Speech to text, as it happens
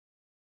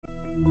The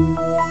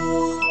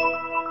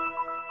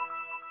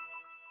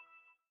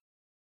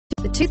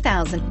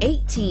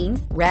 2018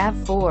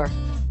 RAV4.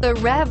 The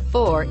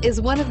RAV4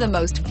 is one of the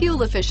most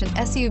fuel-efficient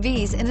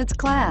SUVs in its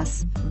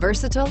class.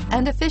 Versatile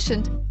and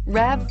efficient,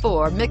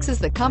 RAV4 mixes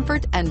the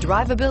comfort and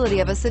drivability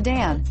of a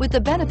sedan with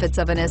the benefits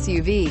of an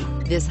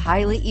SUV. This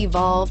highly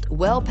evolved,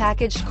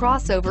 well-packaged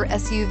crossover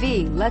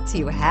SUV lets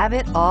you have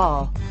it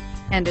all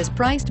and is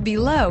priced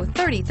below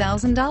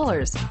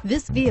 $30,000.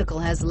 This vehicle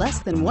has less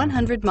than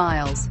 100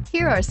 miles.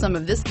 Here are some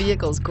of this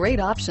vehicle's great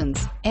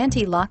options: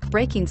 anti-lock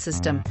braking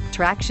system,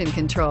 traction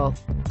control,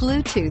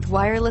 Bluetooth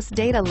wireless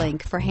data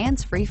link for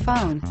hands-free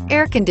phone,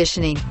 air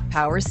conditioning,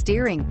 power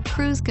steering,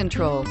 cruise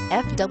control,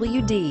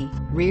 FWD,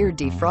 rear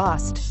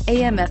defrost,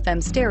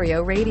 AM/FM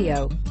stereo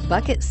radio,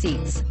 bucket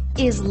seats.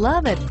 Is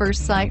love at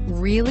first sight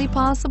really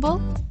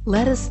possible?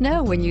 Let us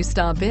know when you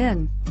stop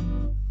in.